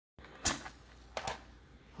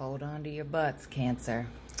Hold on to your butts, Cancer.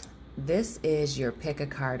 This is your pick a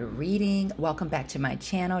card reading. Welcome back to my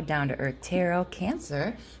channel, Down to Earth Tarot.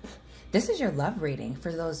 Cancer, this is your love reading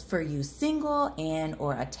for you single and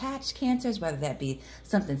or attached Cancers, whether that be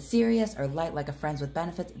something serious or light like a friends with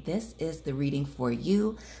benefits. This is the reading for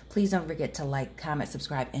you. Please don't forget to like, comment,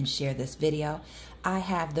 subscribe, and share this video. I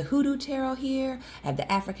have the Hoodoo Tarot here, I have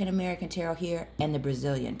the African American Tarot here, and the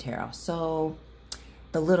Brazilian Tarot. So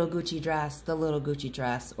the little Gucci dress, the little Gucci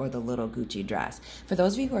dress, or the little Gucci dress. For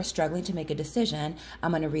those of you who are struggling to make a decision,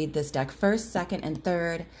 I'm going to read this deck first, second, and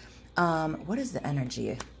third. What is the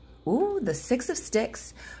energy? Ooh, the Six of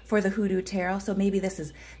Sticks for the Hoodoo Tarot. So maybe this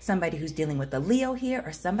is somebody who's dealing with the Leo here,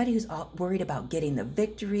 or somebody who's all worried about getting the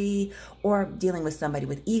victory, or dealing with somebody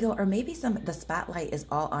with ego, or maybe the spotlight is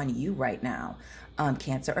all on you right now,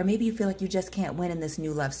 Cancer. Or maybe you feel like you just can't win in this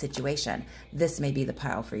new love situation. This may be the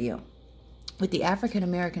pile for you. With the African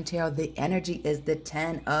American Tarot, the energy is the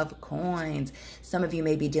 10 of Coins. Some of you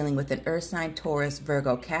may be dealing with an Earth sign, Taurus,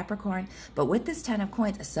 Virgo, Capricorn. But with this 10 of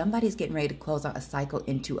Coins, somebody's getting ready to close out a cycle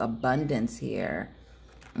into abundance here.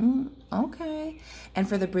 Okay. And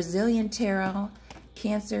for the Brazilian Tarot,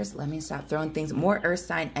 Cancers, let me stop throwing things. More Earth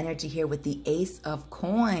sign energy here with the Ace of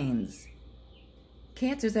Coins.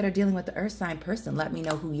 Cancers that are dealing with the Earth sign person, let me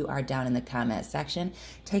know who you are down in the comment section.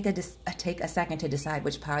 Take a second to decide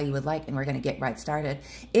which pile you would like, and we're going to get right started.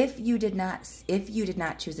 If you did not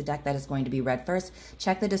choose a deck that is going to be read first,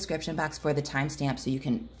 check the description box for the timestamp so you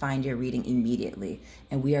can find your reading immediately.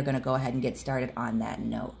 And we are going to go ahead and get started on that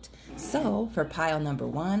note. So for pile number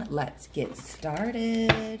 1, let's get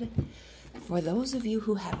started. For those of you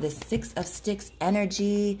who have the Six of Sticks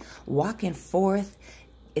energy, walking forth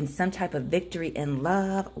in some type of victory in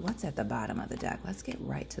love. What's at the bottom of the deck? Let's get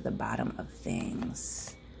right to the bottom of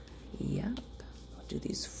things. Yep. I'll do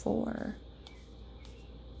these 4.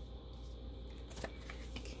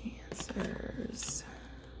 Cancers.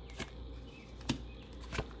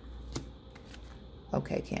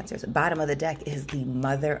 Okay, Cancers. Bottom of the deck is the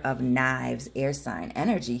Mother of Knives, air sign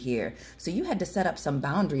energy here. So you had to set up some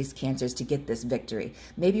boundaries, Cancers, to get this victory.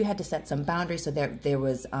 Maybe you had to set some boundaries so there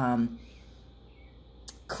was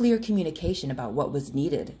clear communication about what was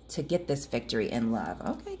needed to get this victory in love.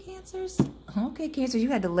 Okay, Cancers. Okay, Cancer, you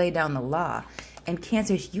had to lay down the law. And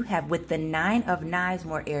Cancers, you have with the 9 of Knives,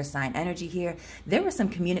 more air sign energy here. There were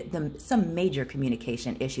some major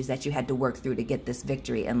communication issues that you had to work through to get this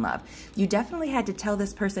victory in love. You definitely had to tell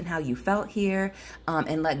this person how you felt here,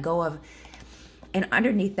 and let go of. And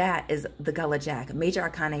underneath that is the Gullah Jack, major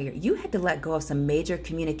arcana here. You had to let go of some major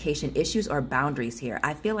communication issues or boundaries here.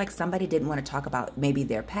 I feel like somebody didn't want to talk about maybe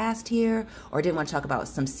their past here, or didn't want to talk about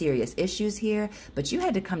some serious issues here, but you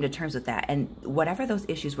had to come to terms with that. And whatever those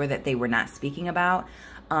issues were that they were not speaking about,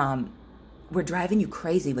 were driving you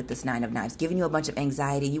crazy with this 9 of Knives, giving you a bunch of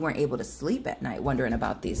anxiety. You weren't able to sleep at night wondering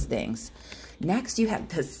about these things. Next, you have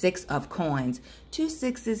the 6 of Coins. 2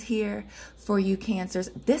 6s here for you,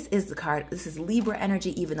 Cancers. This is the card. This is Libra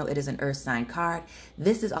energy, even though it is an Earth sign card.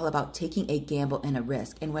 This is all about taking a gamble and a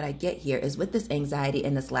risk. And what I get here is with this anxiety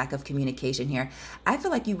and this lack of communication here, I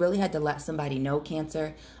feel like you really had to let somebody know,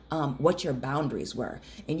 Cancer, what your boundaries were.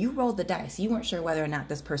 And you rolled the dice. You weren't sure whether or not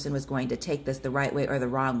this person was going to take this the right way or the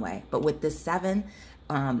wrong way. But with this 7,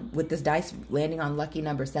 with this dice landing on lucky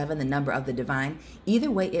number 7, the number of the divine,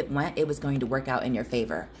 either way it went, it was going to work out in your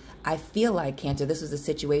favor. I feel like, Cancer, this was a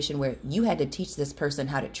situation where you had to teach this person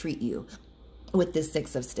how to treat you with this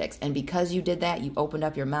 6 of Sticks. And because you did that, you opened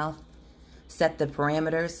up your mouth, set the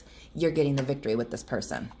parameters, you're getting the victory with this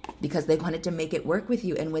person because they wanted to make it work with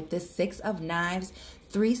you. And with this 6 of Knives,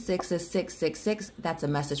 3 6s, 666, that's a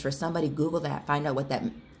message for somebody. Google that, find out what that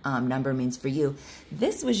number means for you.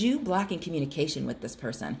 This was you blocking communication with this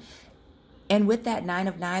person. And with that 9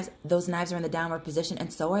 of Knives, those knives are in the downward position,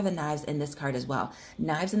 and so are the knives in this card as well.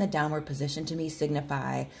 Knives in the downward position to me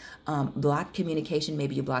signify blocked communication.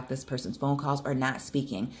 Maybe you blocked this person's phone calls or not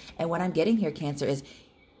speaking. And what I'm getting here, Cancer, is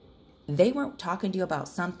they weren't talking to you about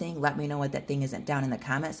something. Let me know what that thing isn't down in the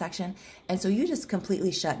comment section. And so you just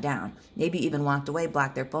completely shut down. Maybe even walked away,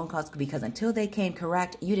 blocked their phone calls, because until they came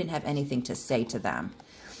correct, you didn't have anything to say to them.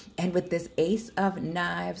 And with this Ace of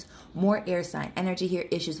Knives, more air sign energy here,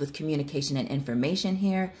 issues with communication and information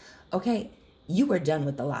here. Okay, you were done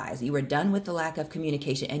with the lies. You were done with the lack of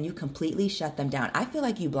communication, and you completely shut them down. I feel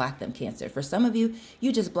like you blocked them, Cancer. For some of you,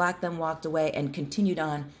 you just blocked them, walked away, and continued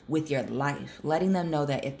on with your life, letting them know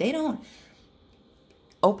that if they don't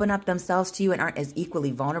open up themselves to you and aren't as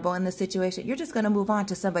equally vulnerable in this situation, you're just going to move on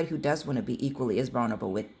to somebody who does want to be equally as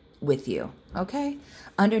vulnerable with you, okay?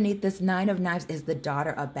 Underneath this Nine of Knives is the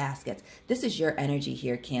Daughter of Baskets. This is your energy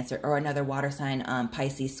here, Cancer, or another water sign,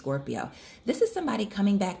 Pisces, Scorpio. This is somebody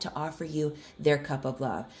coming back to offer you their cup of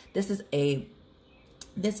love.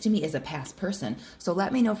 This to me is a past person. So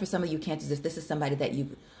let me know for some of you Cancers if this is somebody that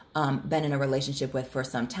you've been in a relationship with for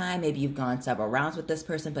some time. Maybe you've gone several rounds with this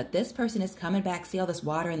person, but this person is coming back. See all this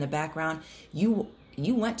water in the background? You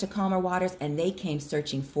went to calmer waters and they came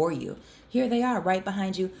searching for you. Here they are right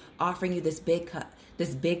behind you, offering you this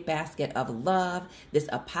big basket of love, this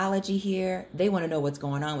apology here. They want to know what's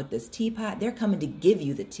going on with this teapot. They're coming to give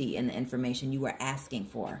you the tea and the information you were asking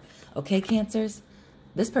for. Okay, Cancers?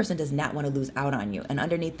 This person does not want to lose out on you. And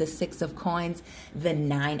underneath the Six of Coins, the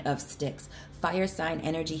Nine of Sticks. Fire sign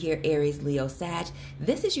energy here, Aries, Leo, Sag.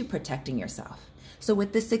 This is you protecting yourself. So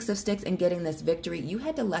with the Six of Sticks and getting this victory, you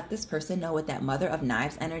had to let this person know with that Mother of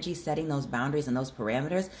Knives energy, setting those boundaries and those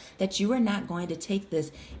parameters, that you are not going to take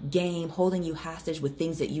this game holding you hostage with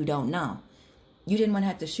things that you don't know. You didn't want to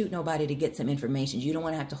have to shoot nobody to get some information. You don't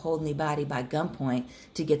want to have to hold anybody by gunpoint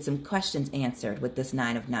to get some questions answered with this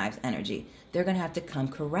Nine of Knives energy. They're going to have to come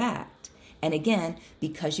correct. And again,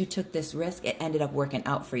 because you took this risk, it ended up working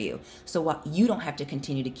out for you. So what, you don't have to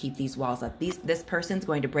continue to keep these walls up. This person's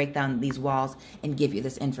going to break down these walls and give you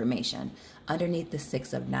this information. Underneath the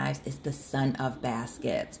Six of Knives is the Son of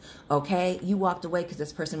Baskets. Okay, you walked away because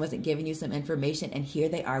this person wasn't giving you some information, and here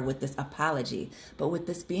they are with this apology. But with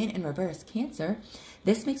this being in reverse, Cancer,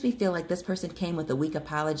 this makes me feel like this person came with a weak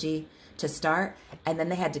apology to start, and then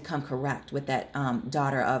they had to come correct with that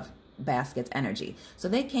Daughter of Baskets energy. So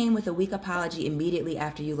they came with a weak apology immediately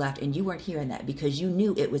after you left, and you weren't hearing that because you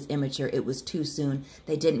knew it was immature, it was too soon.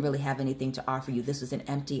 They didn't really have anything to offer you. This was an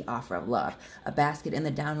empty offer of love. A basket in the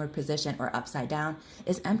downward position or upside down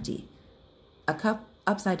is empty. A cup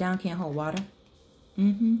upside down can't hold water.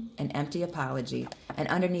 An empty apology. And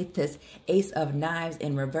underneath this Ace of Knives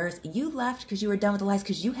in reverse, you left because you were done with the lies,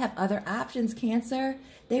 because you have other options, Cancer.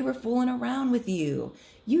 They were fooling around with you.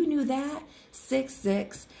 You knew that. 6,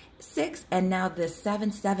 6, 6, and now this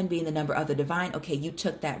 7, 7 being the number of the divine. Okay, you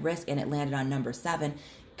took that risk and it landed on number 7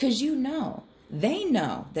 because you know, they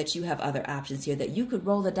know that you have other options here, that you could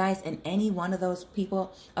roll the dice and any one of those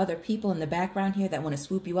people, other people in the background here that want to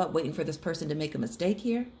swoop you up waiting for this person to make a mistake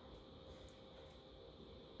here,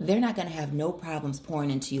 they're not going to have no problems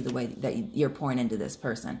pouring into you the way that you're pouring into this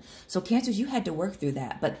person. So Cancers, you had to work through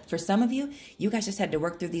that. But for some of you, you guys just had to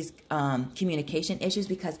work through these communication issues,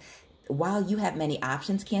 because while you have many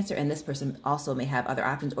options, Cancer, and this person also may have other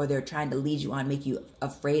options, or they're trying to lead you on, make you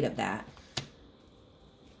afraid of that.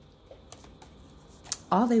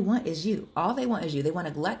 All they want is you. All they want is you. They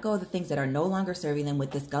want to let go of the things that are no longer serving them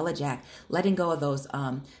with this Gullah Jack, letting go of those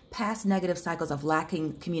past negative cycles of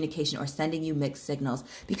lacking communication or sending you mixed signals,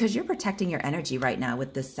 because you're protecting your energy right now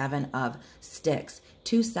with the 7 of Sticks.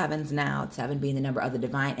 2 7s now, 7 being the number of the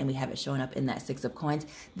divine, and we have it showing up in that 6 of Coins.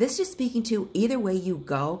 This is speaking to either way you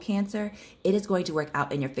go, Cancer, it is going to work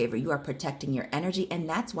out in your favor. You are protecting your energy, and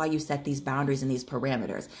that's why you set these boundaries and these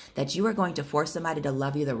parameters, that you are going to force somebody to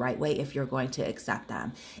love you the right way if you're going to accept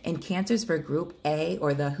them. And Cancers, for Group A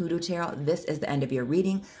or the Hoodoo Tarot, this is the end of your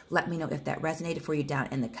reading. Let me know if that resonated for you down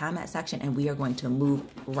in the comment section, and we are going to move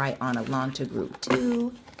right on along to Group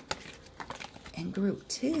 2. And Group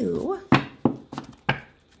 2...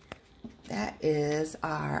 that is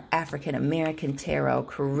our African American Tarot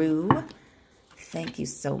crew. Thank you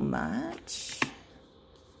so much.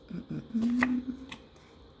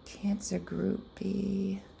 Cancer Group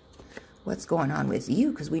B. What's going on with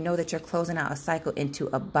you? Because we know that you're closing out a cycle into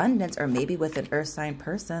abundance, or maybe with an earth sign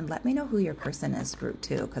person. Let me know who your person is, Group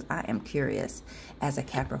 2, because I am curious as a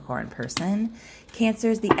Capricorn person.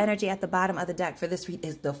 Cancers, the energy at the bottom of the deck for this read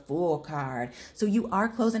is the Fool card. So you are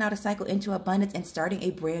closing out a cycle into abundance and starting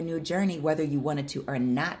a brand new journey, whether you wanted to or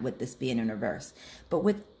not, with this being in reverse. But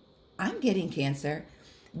with, I'm getting, Cancer,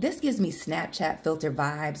 this gives me Snapchat filter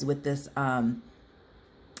vibes with this,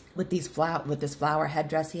 with this flower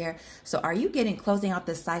headdress here. So are you getting, closing out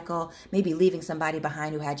this cycle, maybe leaving somebody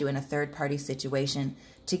behind who had you in a third-party situation,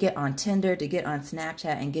 to get on Tinder, to get on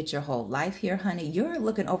Snapchat and get your whole life here, honey? You're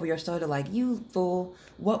looking over your shoulder like, you fool,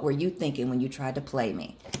 what were you thinking when you tried to play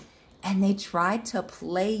me? And they tried to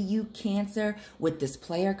play you, Cancer, with this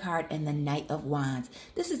player card and the Knight of Wands.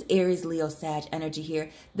 This is Aries, Leo, Sag energy here.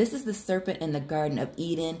 This is the serpent in the Garden of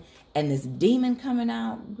Eden, and this demon coming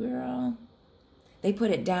out, girl. They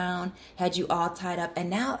put it down, had you all tied up, and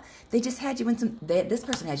now they just had you in some, this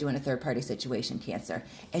person had you in a third-party situation, Cancer,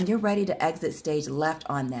 and you're ready to exit stage left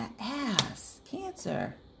on that ass,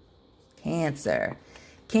 Cancer. Cancer.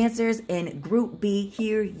 Cancers in Group B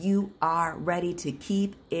here, you are ready to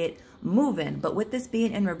keep it moving. But with this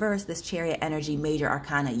being in reverse, this Chariot energy, major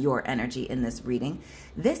arcana, your energy in this reading,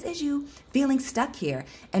 this is you feeling stuck here.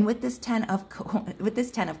 And with this 10 of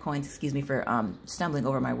coins, excuse me for stumbling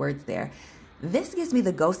over my words there, this gives me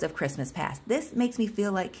the ghost of Christmas past. This makes me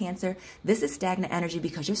feel like, Cancer, this is stagnant energy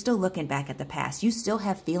because you're still looking back at the past. You still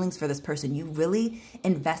have feelings for this person. You really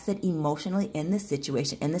invested emotionally in this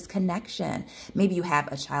situation, in this connection. Maybe you have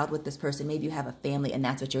a child with this person. Maybe you have a family and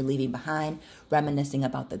that's what you're leaving behind, reminiscing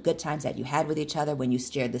about the good times that you had with each other when you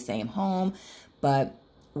shared the same home. But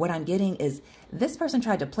what I'm getting is this person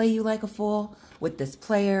tried to play you like a fool with this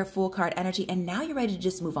player, fool card energy, and now you're ready to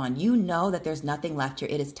just move on. You know that there's nothing left here.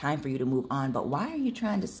 It is time for you to move on. But why are you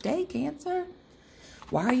trying to stay, Cancer?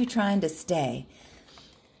 Why are you trying to stay?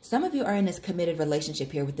 Some of you are in this committed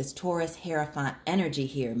relationship here with this Taurus Hierophant energy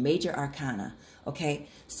here, major arcana, okay?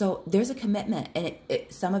 So there's a commitment, and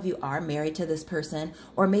some of you are married to this person,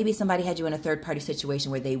 or maybe somebody had you in a third-party situation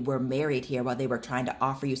where they were married here while they were trying to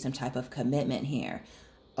offer you some type of commitment here.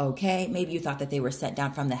 Okay, maybe you thought that they were sent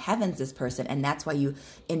down from the heavens, this person, and that's why you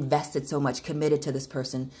invested so much, committed to this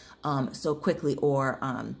person so quickly, or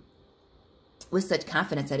with such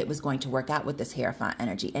confidence that it was going to work out with this Hierophant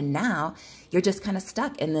energy. And now you're just kind of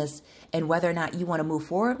stuck in this, and whether or not you want to move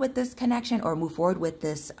forward with this connection or move forward with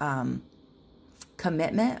this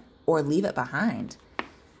commitment or leave it behind.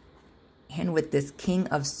 And with this King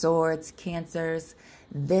of Swords, Cancers,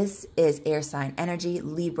 this is air sign energy,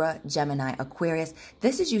 Libra, Gemini, Aquarius.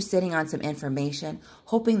 This is you sitting on some information,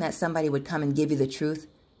 hoping that somebody would come and give you the truth.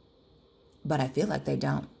 But I feel like they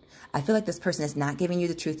don't. I feel like this person is not giving you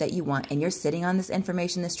the truth that you want, and you're sitting on this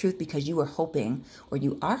information, this truth, because you were hoping, or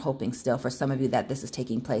you are hoping still for some of you that this is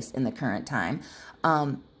taking place in the current time,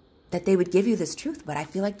 that they would give you this truth, but I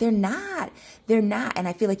feel like they're not. They're not, and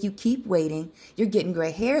I feel like you keep waiting. You're getting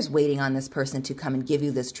gray hairs waiting on this person to come and give you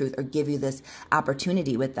this truth or give you this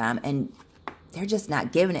opportunity with them, and they're just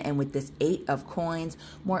not giving it. And with this 8 of coins,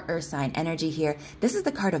 more earth sign energy here, this is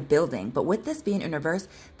the card of building, but with this being in reverse,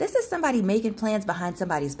 this is somebody making plans behind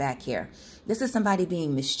somebody's back here. This is somebody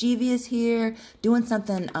being mischievous here, doing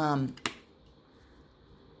something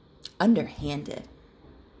underhanded.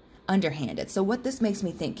 So what this makes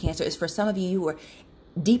me think, Cancer, is for some of you, you were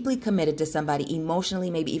deeply committed to somebody, emotionally,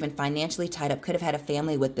 maybe even financially tied up, could have had a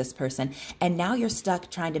family with this person, and now you're stuck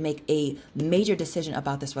trying to make a major decision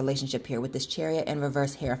about this relationship here with this Chariot and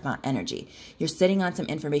reverse Hierophant energy. You're sitting on some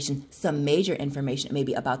information, some major information,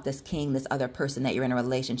 maybe about this king, this other person that you're in a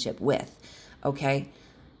relationship with, okay?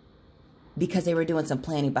 Because they were doing some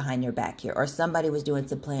planning behind your back here, or somebody was doing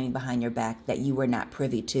some planning behind your back that you were not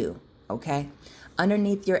privy to, okay?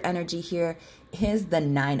 Underneath your energy here is the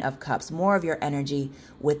 9 of Cups. More of your energy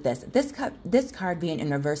with this. This card being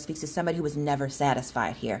in reverse speaks to somebody who was never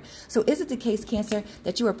satisfied here. So is it the case, Cancer,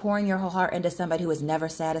 that you were pouring your whole heart into somebody who was never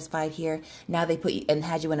satisfied here? Now they put you and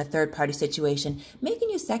had you in a third-party situation, making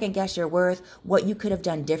you second-guess your worth, what you could have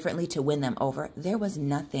done differently to win them over. There was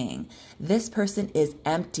nothing. This person is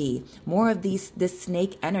empty. More of this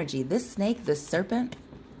snake energy. This snake, this serpent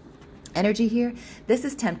energy here, this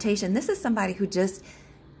is temptation. This is somebody who just,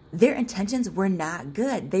 their intentions were not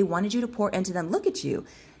good. They wanted you to pour into them. Look at you.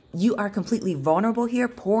 You are completely vulnerable here,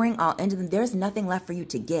 pouring all into them. There's nothing left for you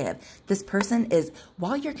to give. This person is,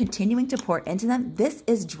 while you're continuing to pour into them, this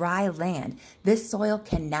is dry land. This soil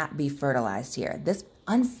cannot be fertilized here. This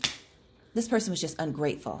person was just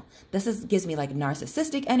ungrateful. Gives me like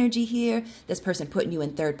narcissistic energy here. This person putting you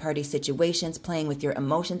in third-party situations, playing with your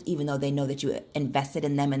emotions, even though they know that you invested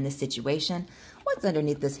in them in this situation. What's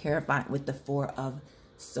underneath this Hierophant with the 4 of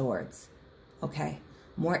Swords? Okay,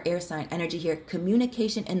 more air sign energy here.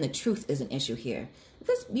 Communication and the truth is an issue here.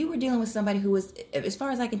 You were dealing with somebody who was, as far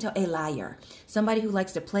as I can tell, a liar. Somebody who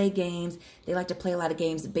likes to play games. They like to play a lot of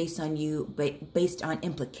games based on you, based on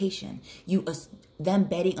implication. Them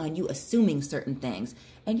betting on you, assuming certain things.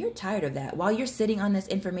 And you're tired of that. While you're sitting on this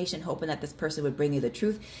information, hoping that this person would bring you the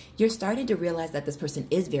truth, you're starting to realize that this person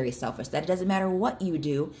is very selfish, that it doesn't matter what you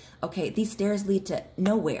do. Okay, these stairs lead to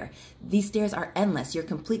nowhere. These stairs are endless. You're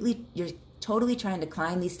totally trying to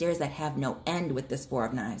climb these stairs that have no end with this 4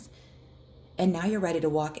 of Knives. And now you're ready to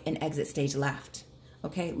walk and exit stage left,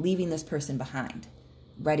 okay? Leaving this person behind,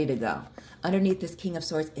 ready to go. Underneath this King of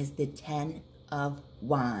Swords is the 10 of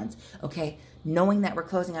Wands, okay? Knowing that we're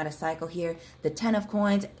closing out a cycle here, the 10 of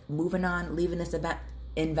Coins, moving on, leaving this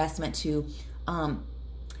investment to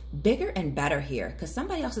bigger and better here, because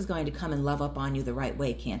somebody else is going to come and love up on you the right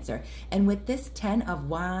way, Cancer. And with this 10 of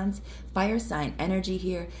Wands, fire sign energy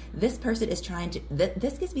here, this person is trying to,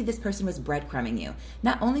 this gives me this person was breadcrumbing you.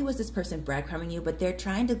 Not only was this person breadcrumbing you, but they're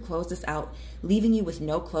trying to close this out, leaving you with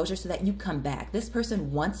no closure so that you come back. This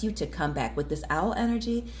person wants you to come back. With this owl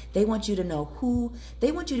energy, they want you to know who,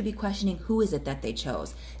 they want you to be questioning who is it that they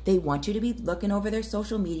chose. They want you to be looking over their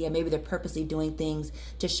social media. Maybe they're purposely doing things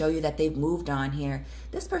to show you that they've moved on here.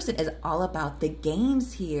 This person is all about the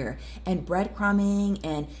games here and breadcrumbing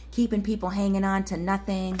and keeping people hanging on to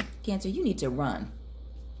nothing. Cancer, you need to run.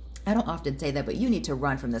 I don't often say that, but you need to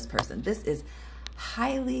run from this person. This is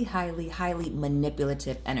highly, highly, highly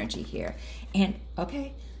manipulative energy here. And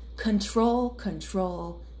okay, control,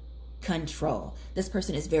 control, control. This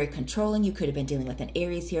person is very controlling. You could have been dealing with an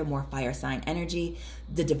Aries here, more fire sign energy,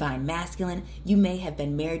 the divine masculine. You may have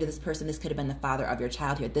been married to this person. This could have been the father of your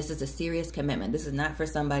child here. This is a serious commitment. This is not for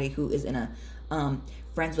somebody who is in a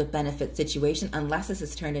friends with benefit situation, unless this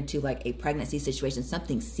is turned into like a pregnancy situation,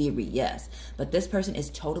 something serious. But this person is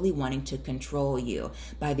totally wanting to control you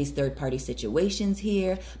by these third-party situations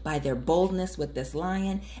here, by their boldness with this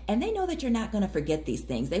lion. And they know that you're not going to forget these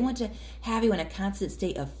things. They want to have you in a constant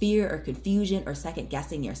state of fear or confusion or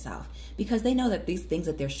second-guessing yourself, because they know that these things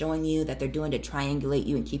that they're showing you, that they're doing to triangulate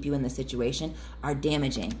you and keep you in the situation, are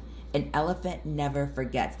damaging. An elephant never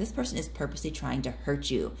forgets. This person is purposely trying to hurt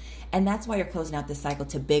you. And that's why you're closing out this cycle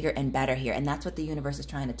to bigger and better here. And that's what the universe is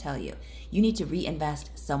trying to tell you. You need to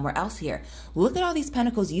reinvest somewhere else here. Look at all these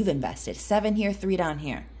pentacles you've invested. 7 here, 3 down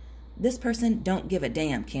here. This person don't give a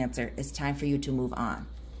damn, Cancer. It's time for you to move on.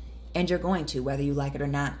 And you're going to, whether you like it or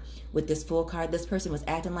not. With this Fool card, this person was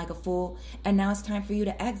acting like a fool. And now it's time for you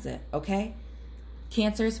to exit, okay?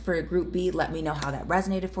 Cancers, for Group B, let me know how that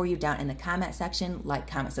resonated for you down in the comment section. Like,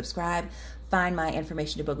 comment, subscribe. Find my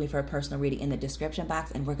information to book me for a personal reading in the description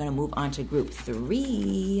box. And we're going to move on to Group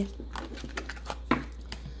 3.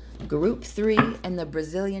 Group 3 and the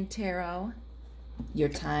Brazilian Tarot. Your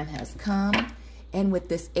time has come. And with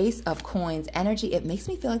this Ace of Coins energy, it makes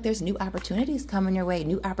me feel like there's new opportunities coming your way.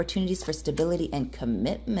 New opportunities for stability and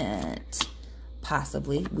commitment.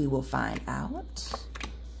 Possibly. We will find out.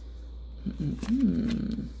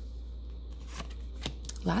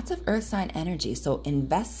 Lots of earth sign energy. So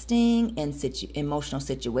investing in emotional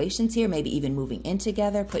situations here, maybe even moving in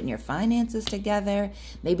together, putting your finances together.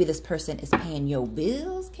 Maybe this person is paying your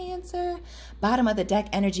bills, Cancer. Bottom of the deck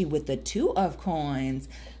energy with the 2 of Coins.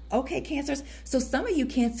 Okay, Cancers. So some of you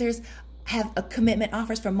Cancers have a commitment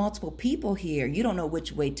offers from multiple people here. You don't know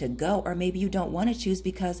which way to go, or maybe you don't want to choose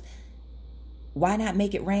because why not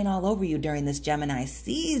make it rain all over you during this Gemini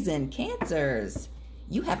season, Cancers?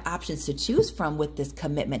 You have options to choose from with this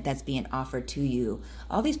commitment that's being offered to you.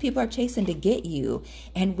 All these people are chasing to get you.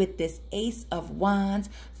 And with this Ace of Wands,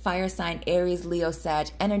 fire sign, Aries, Leo,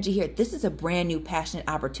 Sag energy here, this is a brand new passionate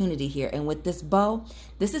opportunity here. And with this bow,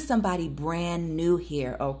 this is somebody brand new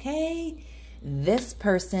here, okay? This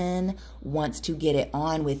person wants to get it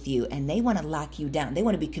on with you, and they want to lock you down. They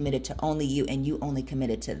want to be committed to only you, and you only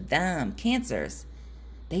committed to them. Cancers,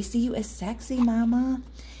 they see you as sexy, mama.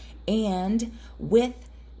 And with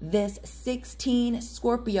this 16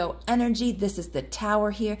 Scorpio energy, this is the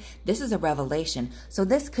Tower here. This is a revelation. So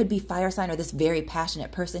this could be fire sign or this very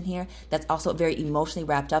passionate person here that's also very emotionally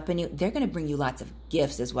wrapped up in you. They're going to bring you lots of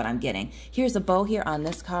gifts is what I'm getting. Here's a bow here on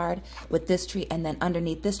this card with this tree, and then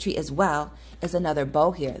underneath this tree as well is another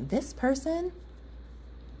bow here. This person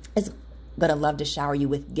is going to love to shower you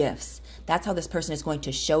with gifts. That's how this person is going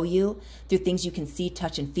to show you through things you can see,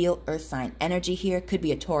 touch, and feel. Earth sign energy here. Could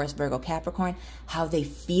be a Taurus, Virgo, Capricorn. How they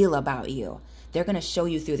feel about you. They're going to show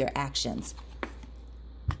you through their actions.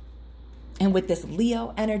 And with this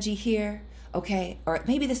Leo energy here, okay, or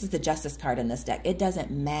maybe this is the Justice card in this deck. It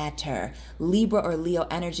doesn't matter. Libra or Leo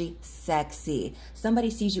energy, sexy. Somebody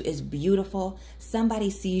sees you as beautiful. Somebody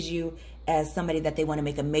sees you as somebody that they want to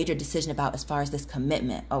make a major decision about as far as this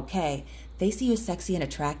commitment, okay? They see you as sexy and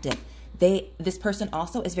attractive. This person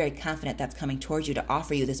also is very confident that's coming towards you to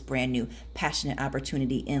offer you this brand new passionate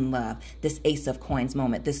opportunity in love, this Ace of Coins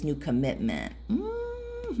moment, this new commitment.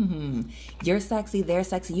 You're sexy, they're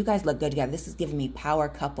sexy. You guys look good together. This is giving me power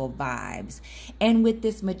couple vibes. And with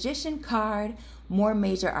this Magician card, more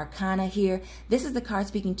major arcana here, this is the card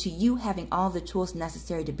speaking to you having all the tools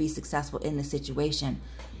necessary to be successful in the situation.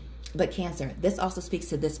 But Cancer, this also speaks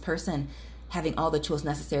to this person having all the tools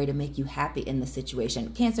necessary to make you happy in this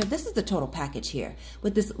situation. Cancer, this is the total package here.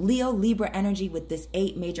 With this Leo, Libra energy, with this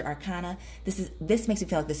 8 major arcana, this makes me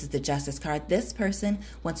feel like this is the Justice card. This person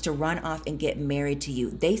wants to run off and get married to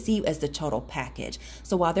you. They see you as the total package.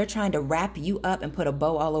 So while they're trying to wrap you up and put a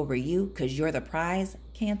bow all over you because you're the prize,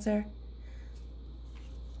 Cancer,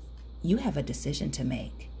 you have a decision to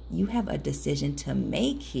make. You have a decision to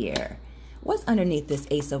make here. What's underneath this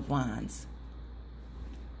Ace of Wands?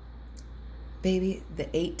 Baby, the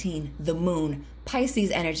 18, the moon,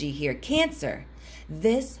 Pisces energy here. Cancer,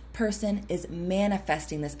 this person is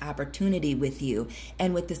manifesting this opportunity with you.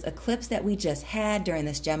 And with this eclipse that we just had during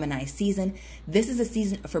this Gemini season, this is a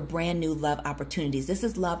season for brand new love opportunities. This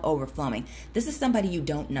is love overflowing. This is somebody you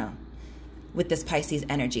don't know. With this Pisces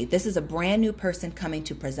energy, this is a brand new person coming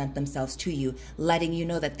to present themselves to you, letting you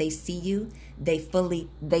know that they see you, they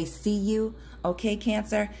see you, okay,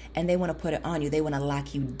 Cancer, and they want to put it on you. They want to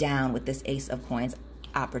lock you down with this Ace of Coins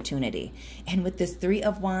opportunity. And with this 3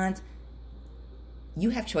 of Wands,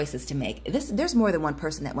 you have choices to make. There's more than one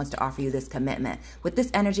person that wants to offer you this commitment. With this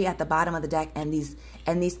energy at the bottom of the deck and these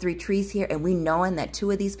 3 trees here, and we knowing that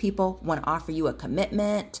 2 of these people want to offer you a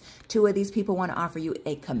commitment. 2 of these people want to offer you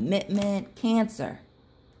a commitment. Cancer.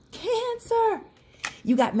 Cancer.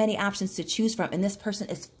 You got many options to choose from, and this person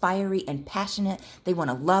is fiery and passionate. They want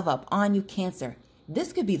to love up on you, Cancer.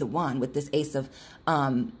 This could be the one with this Ace of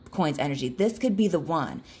Coins energy. This could be the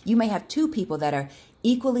one. You may have 2 people that are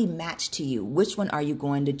equally matched to you. Which one are you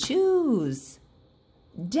going to choose?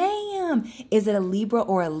 Damn. Is it a Libra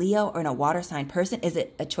or a Leo or a water sign person? Is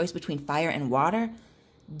it a choice between fire and water?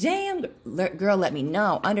 Damn, girl, let me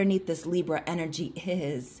know. Underneath this Libra energy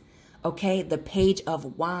is, okay, the Page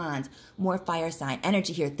of Wands, more fire sign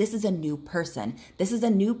energy here. This is a new person. This is a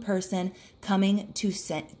new person coming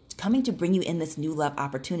to bring you in this new love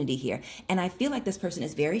opportunity here. And I feel like this person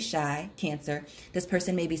is very shy, Cancer. This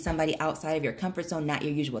person may be somebody outside of your comfort zone, not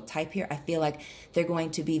your usual type here. I feel like they're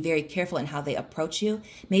going to be very careful in how they approach you.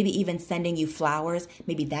 Maybe even sending you flowers.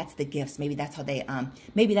 Maybe that's the gifts. Maybe that's how they,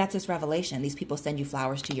 maybe that's this revelation. These people send you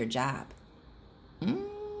flowers to your job.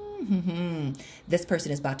 This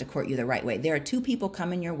person is about to court you the right way. There are 2 people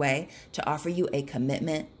coming your way to offer you a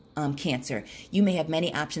commitment, Cancer. You may have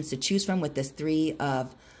many options to choose from with this 3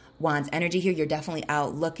 of Wands energy here. You're definitely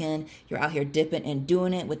out looking. You're out here dipping and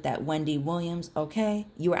doing it with that Wendy Williams, okay?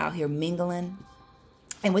 You are out here mingling.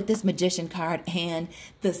 And with this Magician card and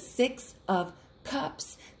the 6 of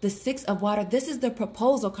Cups, the 6 of Water, this is the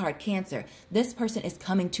proposal card, Cancer. This person is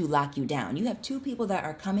coming to lock you down. You have 2 people that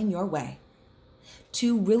are coming your way.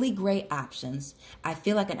 2 really great options. I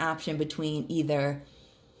feel like an option between either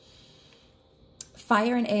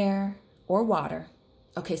fire and air or water.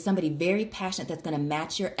 Okay, somebody very passionate that's going to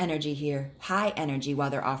match your energy here, high energy, while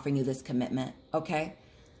they're offering you this commitment, okay?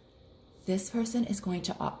 This person is going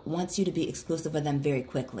to wants you to be exclusive with them very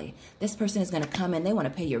quickly. This person is going to come in. They want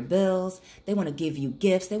to pay your bills. They want to give you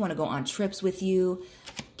gifts. They want to go on trips with you.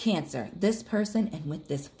 Cancer, this person, and with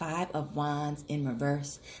this 5 of Wands in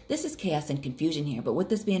reverse, this is chaos and confusion here. But with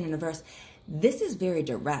this being in reverse, this is very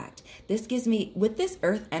direct. This gives me, with this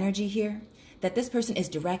earth energy here, that this person is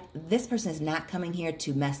direct. This person is not coming here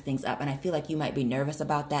to mess things up. And I feel like you might be nervous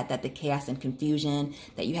about that the chaos and confusion,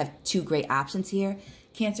 that you have 2 great options here.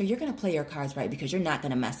 Cancer, you're going to play your cards right because you're not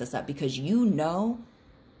going to mess this up, because you know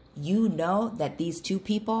that these 2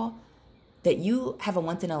 people, that you have a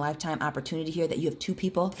once-in-a-lifetime opportunity here, that you have 2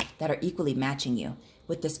 people that are equally matching you.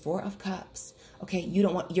 With this 4 of Cups, okay,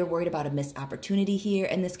 you're worried about a missed opportunity here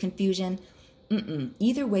and this confusion.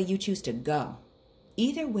 Either way you choose to go,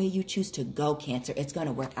 Cancer, it's going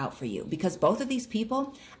to work out for you, because both of these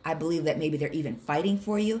people, I believe that maybe they're even fighting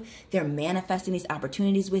for you. They're manifesting these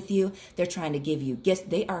opportunities with you. They're trying to give you gifts.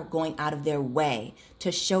 They are going out of their way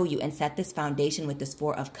to show you and set this foundation with this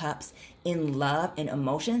 4 of Cups in love and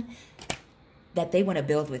emotion, that they want to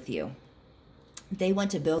build with you. They want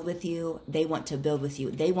to build with you. They want to build with you.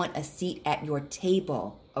 They want a seat at your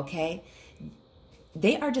table, okay?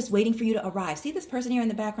 They are just waiting for you to arrive. See this person here in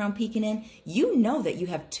the background peeking in? You know that you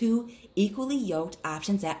have 2 equally yoked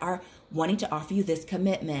options that are wanting to offer you this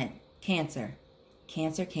commitment. Cancer.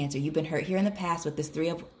 Cancer, Cancer. You've been hurt here in the past with this 3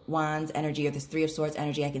 of Wands energy or this 3 of Swords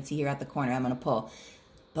energy. I can see here at the corner. I'm going to pull.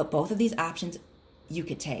 But both of these options you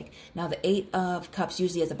could take. Now, the 8 of Cups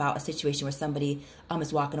usually is about a situation where somebody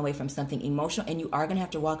is walking away from something emotional, and you are going to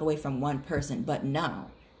have to walk away from one person. But no,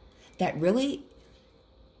 that really,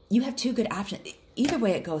 you have 2 good options. Either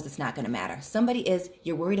way it goes, it's not going to matter.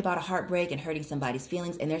 You're worried about a heartbreak and hurting somebody's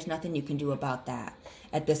feelings, and there's nothing you can do about that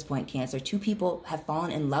at this point, Cancer. 2 people have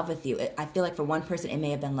fallen in love with you. I feel like for one person, it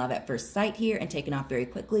may have been love at first sight here and taken off very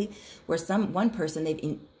quickly, where one person,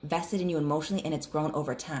 vested in you emotionally, and it's grown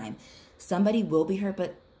over time. Somebody will be hurt,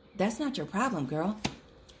 but that's not your problem, girl.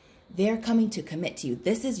 They're coming to commit to you.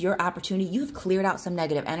 This is your opportunity. You've cleared out some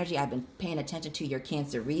negative energy. I've been paying attention to your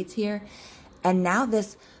Cancer reads here. And now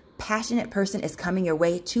this passionate person is coming your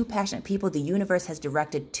way. Two passionate people. The universe has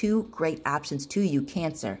directed two great options to you,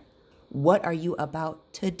 Cancer. What are you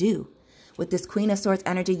about to do? With this Queen of Swords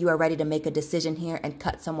energy, you are ready to make a decision here and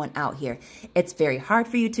cut someone out here. It's very hard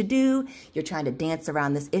for you to do. You're trying to dance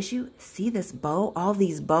around this issue. See this bow? All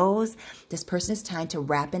these bows? This person is trying to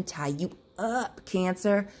wrap and tie you up,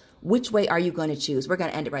 Cancer. Which way are you going to choose? We're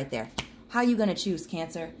going to end it right there. How are you going to choose,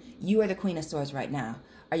 Cancer? You are the Queen of Swords right now.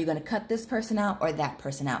 Are you going to cut this person out or that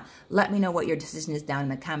person out? Let me know what your decision is down in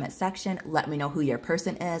the comment section. Let me know who your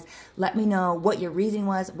person is. Let me know what your reading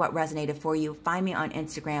was, what resonated for you. Find me on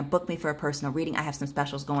Instagram. Book me for a personal reading. I have some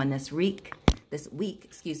specials going this week,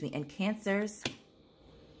 and Cancers,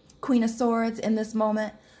 Queen of Swords in this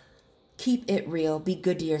moment. Keep it real. Be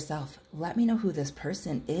good to yourself. Let me know who this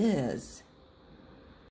person is.